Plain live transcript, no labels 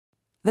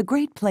The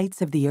great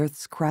plates of the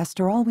Earth's crust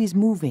are always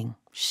moving,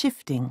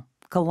 shifting,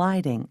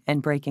 colliding,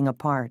 and breaking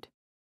apart.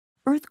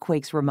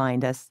 Earthquakes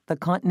remind us the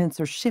continents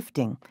are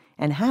shifting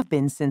and have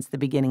been since the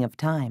beginning of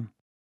time.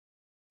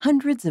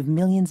 Hundreds of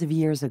millions of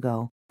years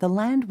ago, the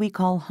land we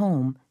call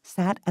home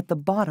sat at the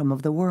bottom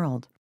of the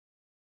world.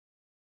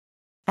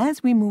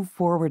 As we move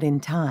forward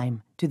in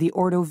time to the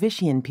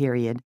Ordovician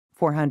period,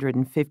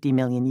 450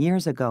 million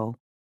years ago,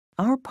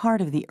 our part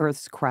of the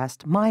Earth's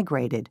crust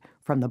migrated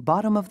from the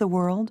bottom of the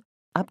world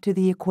up to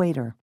the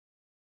equator.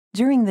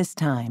 During this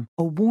time,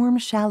 a warm,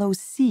 shallow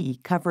sea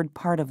covered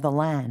part of the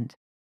land.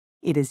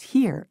 It is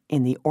here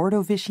in the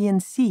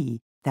Ordovician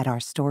Sea that our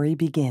story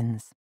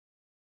begins.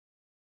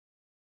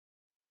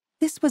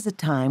 This was a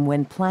time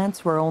when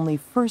plants were only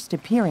first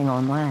appearing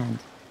on land,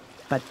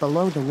 but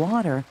below the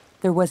water,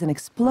 there was an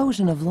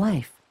explosion of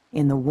life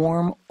in the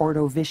warm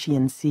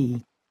Ordovician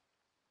Sea.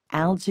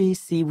 Algae,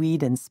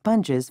 seaweed, and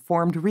sponges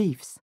formed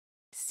reefs.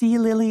 Sea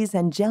lilies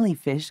and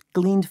jellyfish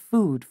gleaned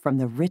food from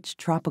the rich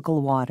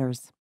tropical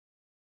waters.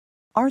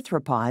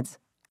 Arthropods,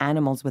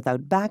 animals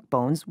without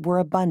backbones, were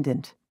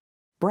abundant.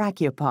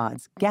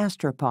 Brachiopods,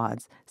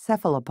 gastropods,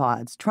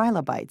 cephalopods,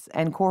 trilobites,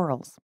 and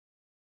corals.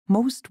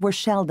 Most were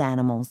shelled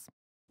animals.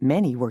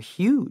 Many were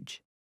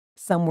huge.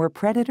 Some were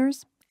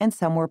predators, and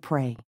some were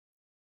prey.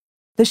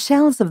 The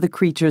shells of the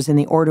creatures in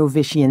the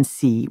Ordovician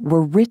Sea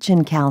were rich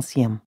in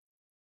calcium.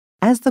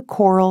 As the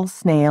coral,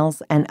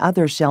 snails, and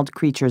other shelled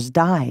creatures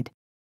died,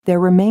 their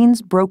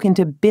remains broke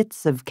into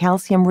bits of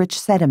calcium-rich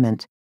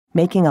sediment,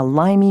 making a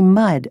limy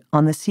mud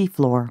on the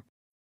seafloor.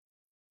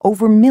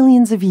 Over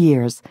millions of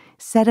years,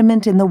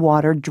 sediment in the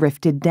water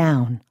drifted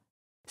down.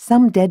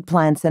 Some dead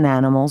plants and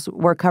animals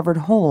were covered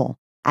whole,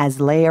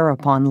 as layer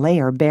upon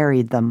layer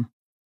buried them.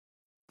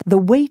 The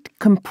weight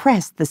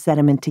compressed the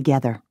sediment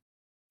together.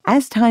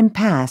 As time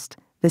passed,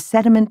 the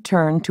sediment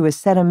turned to a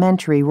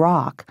sedimentary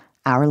rock,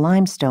 our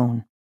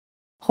limestone.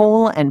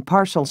 Whole and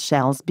partial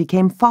shells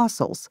became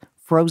fossils,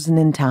 frozen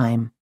in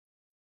time.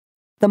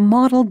 The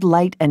mottled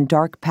light and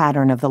dark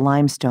pattern of the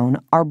limestone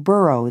are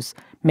burrows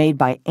made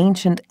by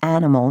ancient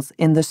animals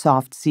in the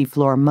soft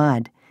seafloor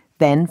mud,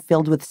 then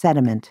filled with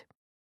sediment.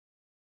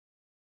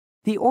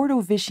 The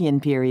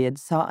Ordovician period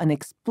saw an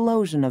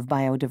explosion of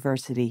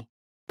biodiversity,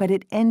 but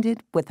it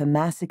ended with a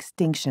mass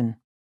extinction,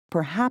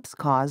 perhaps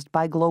caused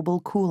by global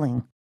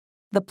cooling.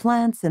 The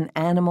plants and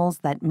animals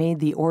that made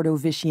the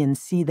Ordovician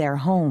Sea their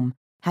home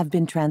have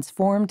been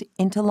transformed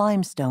into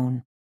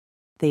limestone.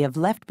 They have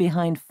left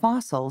behind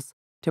fossils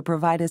to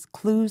provide us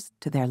clues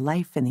to their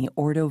life in the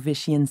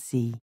Ordovician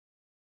Sea.